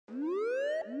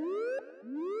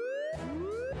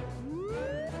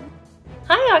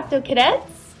Hi, Octo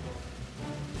Cadets!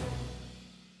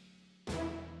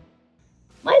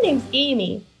 My name's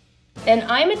Amy, and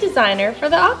I'm a designer for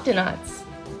the Octonauts.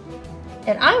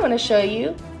 And I want to show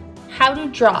you how to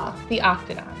draw the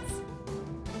Octonauts.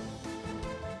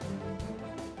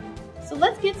 So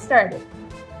let's get started.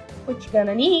 What you're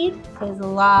gonna need is a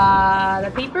lot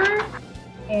of paper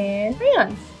and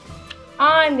crayons.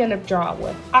 I'm gonna draw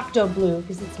with Octo Blue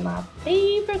because it's my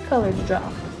favorite color to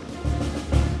draw.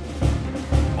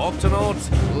 Octonauts,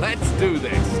 let's do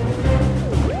this!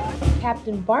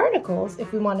 Captain Barnacles,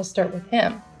 if we want to start with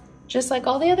him, just like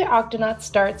all the other Octonauts,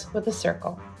 starts with a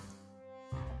circle.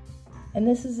 And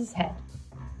this is his head.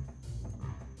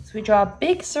 So we draw a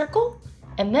big circle,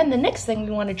 and then the next thing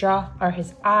we want to draw are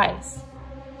his eyes,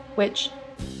 which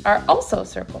are also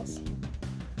circles.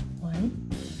 1,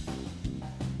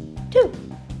 2.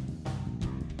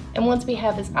 And once we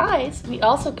have his eyes, we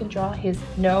also can draw his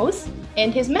nose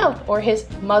and his mouth, or his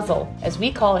muzzle, as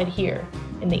we call it here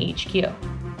in the HQ.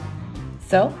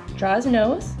 So, draw his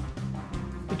nose,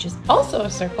 which is also a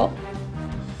circle,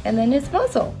 and then his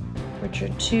muzzle, which are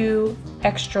 2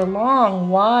 extra long,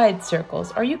 wide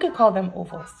circles, or you could call them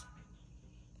ovals.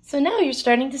 So now you're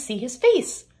starting to see his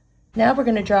face. Now we're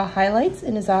going to draw highlights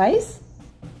in his eyes,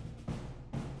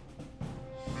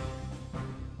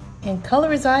 and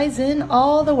color his eyes in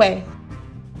all the way.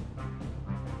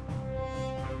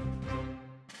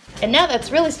 And now that's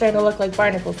really starting to look like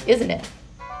barnacles, isn't it?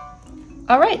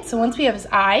 Alright, so once we have his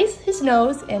eyes, his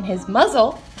nose, and his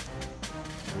muzzle,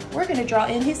 we're going to draw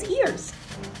in his ears.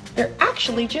 They're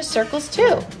actually just circles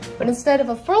too, but instead of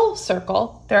a full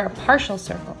circle, they're a partial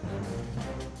circle.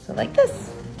 So like this.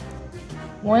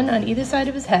 1 on either side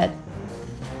of his head.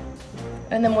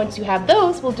 And then once you have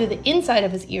those, we'll do the inside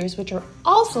of his ears, which are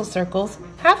also circles,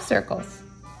 half circles.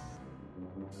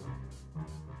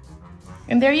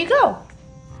 And there you go.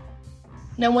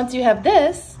 Now once you have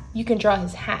this, you can draw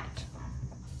his hat.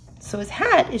 So his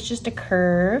hat is just a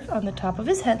curve on the top of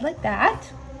his head like that.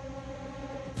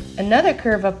 Another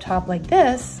curve up top like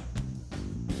this.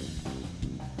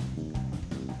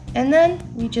 And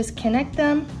then we just connect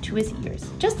them to his ears,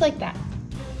 just like that.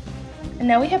 And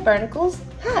now we have Barnacles'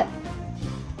 hat.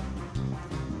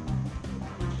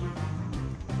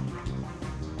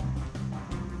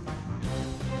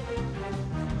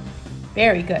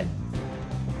 Very good.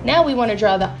 Now we want to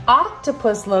draw the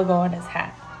octopus logo on his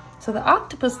hat. So the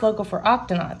octopus logo for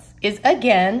Octonauts is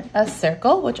again a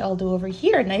circle, which I'll do over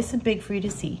here, nice and big for you to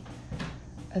see.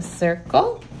 A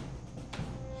circle.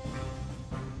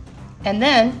 And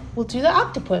then we'll do the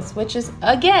octopus, which is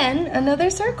again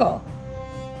another circle.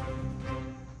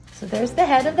 So there's the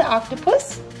head of the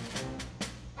octopus.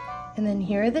 And then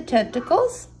here are the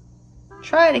tentacles.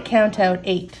 Try to count out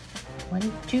 8.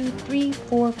 1, 2, 3,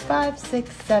 4, 5,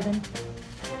 6, 7,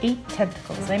 8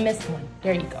 tentacles. I missed one.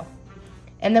 There you go.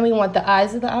 And then we want the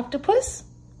eyes of the octopus.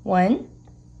 1,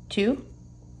 2,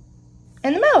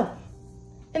 and the mouth.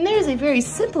 And there's a very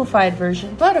simplified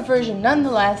version, but a version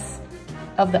nonetheless,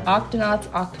 of the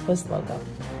Octonauts octopus logo.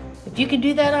 If you can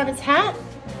do that on his hat,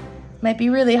 might be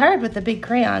really hard with the big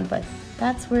crayon, but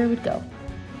that's where it would go.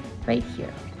 Right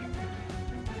here.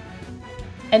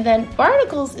 And then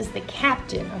Barnacles is the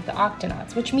captain of the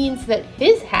Octonauts, which means that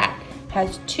his hat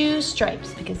has 2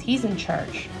 stripes because he's in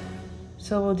charge.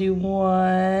 So we'll do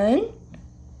 1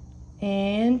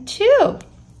 and 2.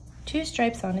 2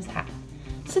 stripes on his hat.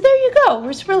 So there you go.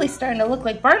 We're really starting to look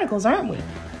like Barnacles, aren't we?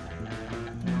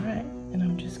 All right, and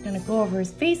I'm just gonna go over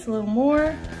his face a little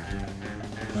more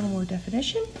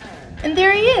definition. And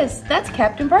there he is. That's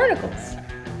Captain Barnacles.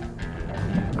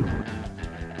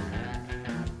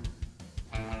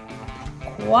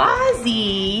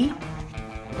 Kwazii.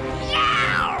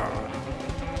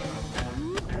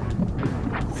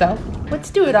 So,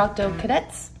 let's do it, Octo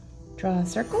Cadets. Draw a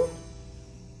circle.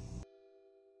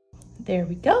 There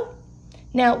we go.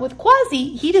 Now, with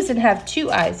Kwazii, he doesn't have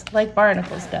 2 eyes like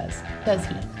Barnacles does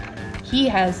he? He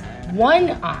has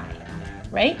 1 eye,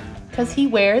 right? Because he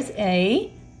wears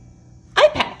a eye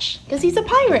patch, because he's a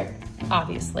pirate,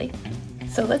 obviously.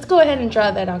 So let's go ahead and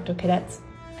draw that, Octo Cadets.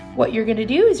 What you're gonna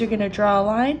do is you're gonna draw a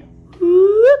line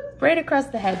whoop, right across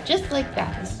the head, just like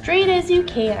that, as straight as you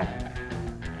can.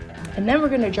 And then we're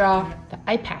gonna draw the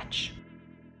eye patch.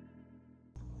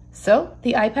 So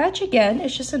the eye patch again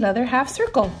is just another half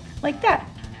circle, like that.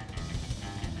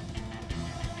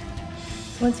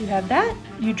 So once you have that,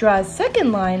 you draw a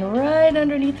second line right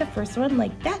underneath the first one,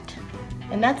 like that.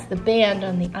 And that's the band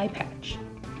on the eye patch.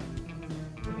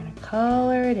 We're gonna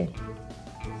color it in.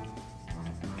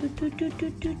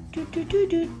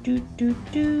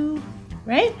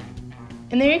 Right?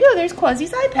 And there you go, there's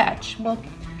Kwazii's eye patch. Well,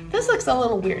 this looks a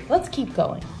little weird. Let's keep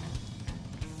going.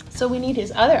 So we need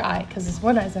his other eye because his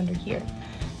one eye's under here.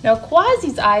 Now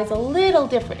Kwazii's eye is a little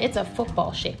different. It's a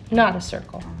football shape, not a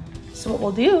circle. So what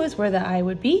we'll do is where the eye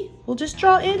would be, we'll just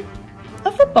draw in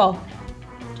a football,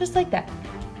 just like that.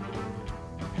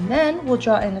 And then we'll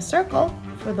draw in a circle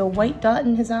for the white dot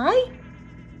in his eye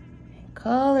and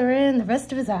color in the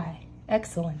rest of his eye.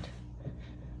 Excellent.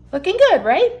 Looking good,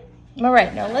 right? All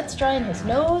right, now let's draw in his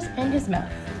nose and his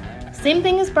mouth. Same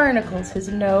thing as Barnacles. His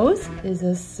nose is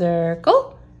a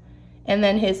circle, and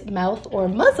then his mouth or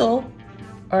muzzle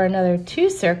are another 2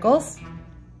 circles,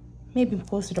 maybe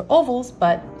closer to ovals,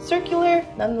 but circular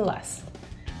nonetheless.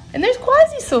 And there's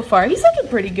Kwazii so far. He's looking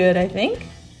pretty good, I think.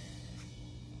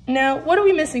 Now, what are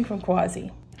we missing from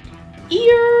Kwazii?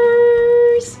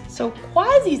 Ears! So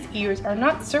Kwazii's ears are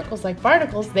not circles like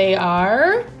Barnacles, they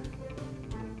are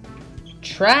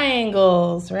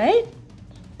triangles, right?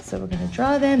 So we're gonna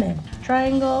draw them in.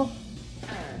 Triangle,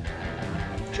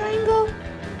 triangle,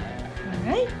 all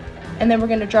right. And then we're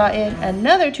gonna draw in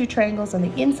another 2 triangles on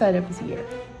the inside of his ear.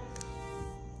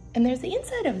 And there's the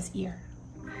inside of his ear.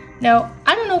 Now,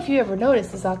 I don't know if you ever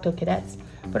noticed this, Octocadets,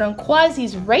 but on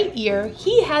Kwazii's right ear,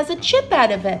 he has a chip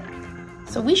out of it.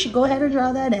 So we should go ahead and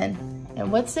draw that in.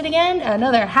 And what's it again?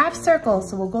 Another half circle.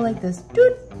 So we'll go like this,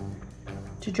 doot,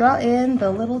 to draw in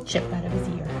the little chip out of his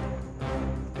ear.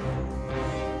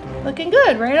 Looking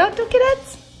good, right,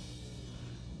 Octocadets?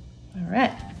 All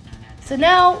right. So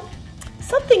now,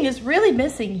 something is really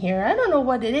missing here. I don't know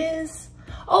what it is.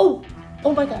 Oh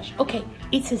my gosh. Okay,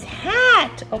 it's his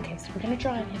hat. Okay, so we're gonna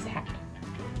draw in his hat.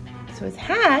 So his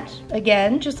hat,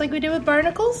 again, just like we did with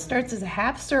Barnacles, starts as a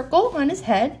half circle on his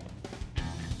head.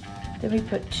 Then we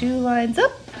put 2 lines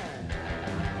up,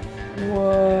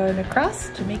 1 across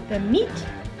to make them meet,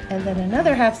 and then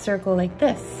another half circle like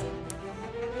this.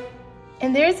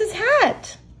 And there's his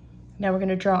hat. Now we're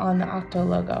gonna draw on the Octo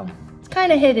logo. It's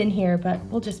kind of hidden here, but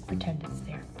we'll just pretend it's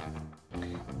there.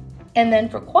 And then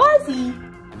for Kwazii,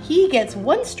 he gets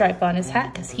 1 stripe on his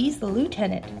hat because he's the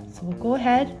lieutenant. So we'll go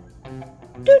ahead,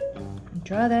 doot, and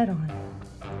draw that on.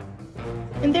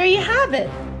 And there you have it.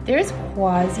 There's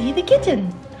Kwazii the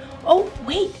kitten. Oh,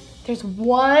 wait, there's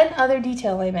one other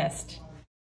detail I missed.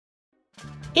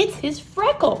 It's his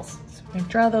freckles. So we're gonna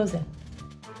draw those in.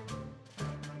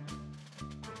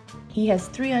 He has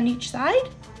 3 on each side,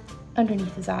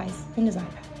 underneath his eyes, in his eye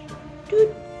patch.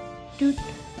 Doot, doot,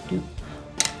 doot.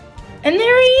 And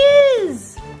there he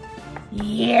is!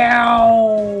 Yow!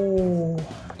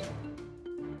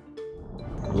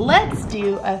 Let's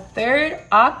do a 3rd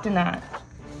Octonaut.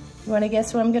 You wanna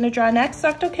guess who I'm gonna draw next,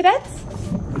 Octocadets?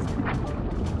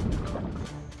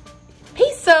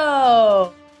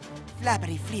 Peso!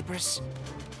 Flappity flippers.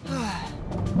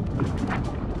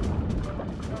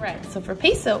 All right, so for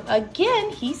Peso, again,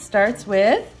 he starts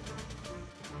with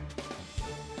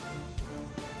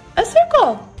a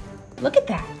circle. Look at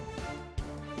that.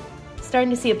 Starting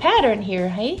to see a pattern here,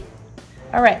 hey?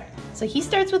 All right, so he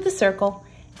starts with the circle,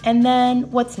 and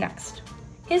then what's next?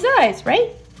 His eyes,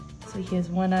 right? So he has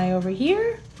 1 eye over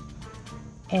here,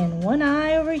 and 1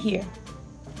 eye over here.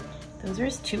 Those are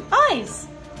his 2 eyes.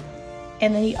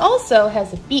 And then he also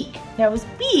has a beak. Now his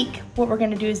beak, what we're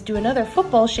gonna do is do another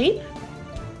football shape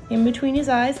in between his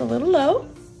eyes, a little low,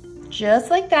 just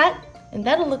like that. And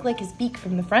that'll look like his beak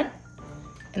from the front.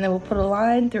 And then we'll put a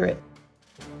line through it.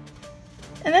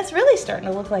 And that's really starting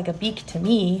to look like a beak to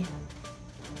me.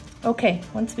 Okay,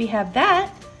 once we have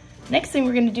that, next thing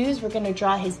we're gonna do is we're gonna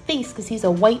draw his face because he's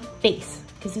a white face,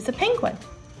 because he's a penguin.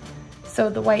 So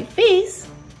the white face,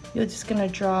 you're just gonna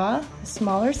draw a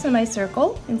smaller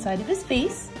semicircle inside of his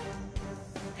face,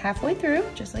 halfway through,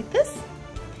 just like this.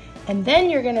 And then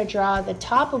you're gonna draw the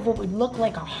top of what would look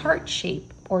like a heart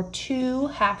shape, or 2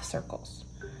 half circles.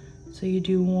 So you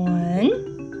do 1,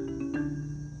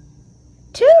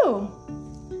 2.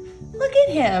 Look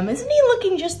at him, isn't he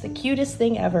looking just the cutest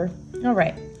thing ever? All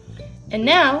right, and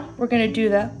now we're gonna do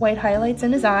the white highlights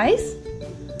in his eyes.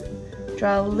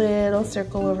 Draw a little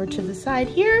circle over to the side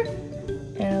here,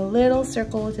 and a little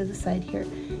circle to the side here.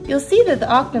 You'll see that the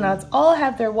Octonauts all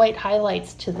have their white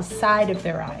highlights to the side of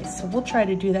their eyes, so we'll try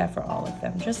to do that for all of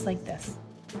them, just like this.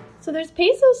 So there's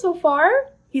Peso so far.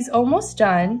 He's almost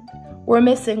done. We're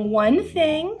missing 1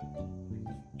 thing,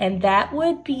 and that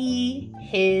would be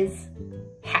his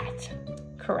hat.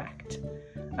 Correct.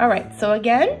 All right, so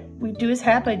again, we do his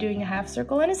hat by doing a half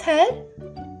circle on his head,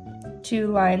 2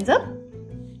 lines up,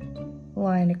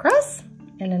 line across,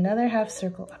 and another half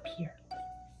circle up here.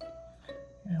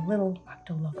 And a little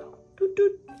Octo logo. Doot,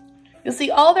 doot. You'll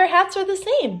see all their hats are the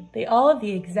same. They all have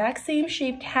the exact same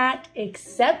shaped hat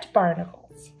except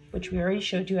Barnacles, which we already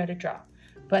showed you how to draw.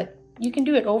 But You can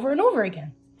do it over and over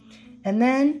again. And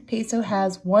then Peso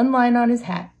has one line on his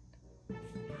hat,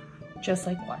 just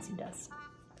like Kwazii does.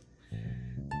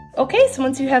 Okay, so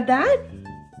once you have that,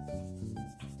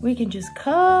 we can just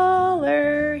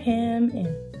color him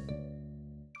in.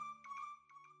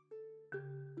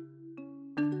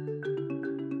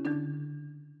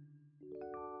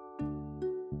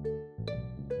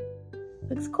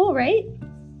 Looks cool, right?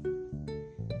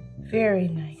 Very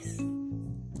nice.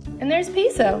 And there's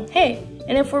Peso. Hey,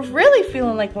 and if we're really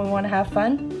feeling like we want to have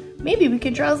fun, maybe we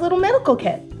could draw his little medical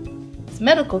kit. His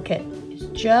medical kit is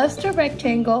just a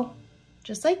rectangle,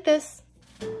 just like this.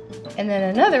 And then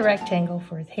another rectangle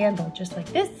for his handle, just like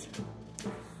this.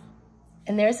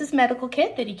 And there's his medical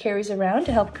kit that he carries around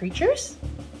to help creatures.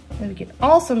 And we can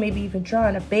also maybe even draw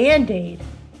in a Band-Aid,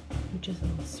 which is a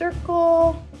little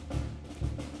circle.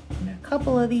 And a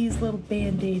couple of these little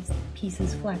Band-Aid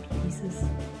pieces, flappy pieces.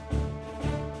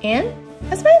 And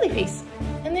a smiley face.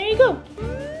 And there you go.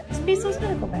 It's Peso's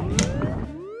medical bag.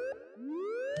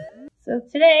 So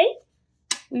today,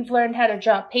 we've learned how to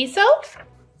draw Peso,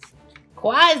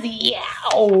 Kwazii,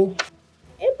 and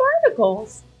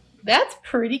Barnacles. That's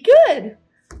pretty good.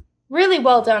 Really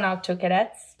well done,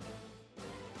 Octo-Cadets.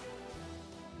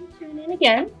 Tune in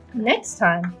again next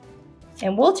time,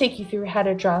 and we'll take you through how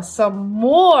to draw some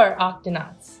more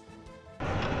Octonauts.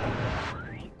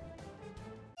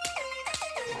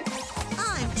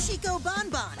 I'm Chico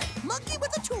Bonbon, monkey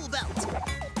with a tool belt.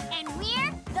 And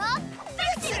we're the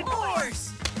Fix-It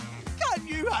Force! Can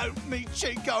you help me,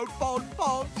 Chico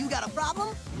Bonbon? You got a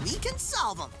problem? We can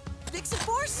solve them. Fix it,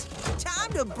 Force?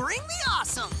 Time to bring the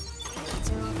awesome.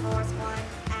 Force 1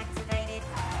 activated.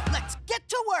 Let's get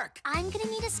to work. I'm gonna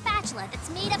need a spatula that's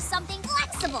made of something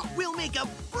flexible. We'll make a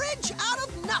bridge out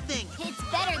of nothing. It's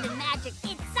better than magic.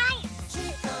 It's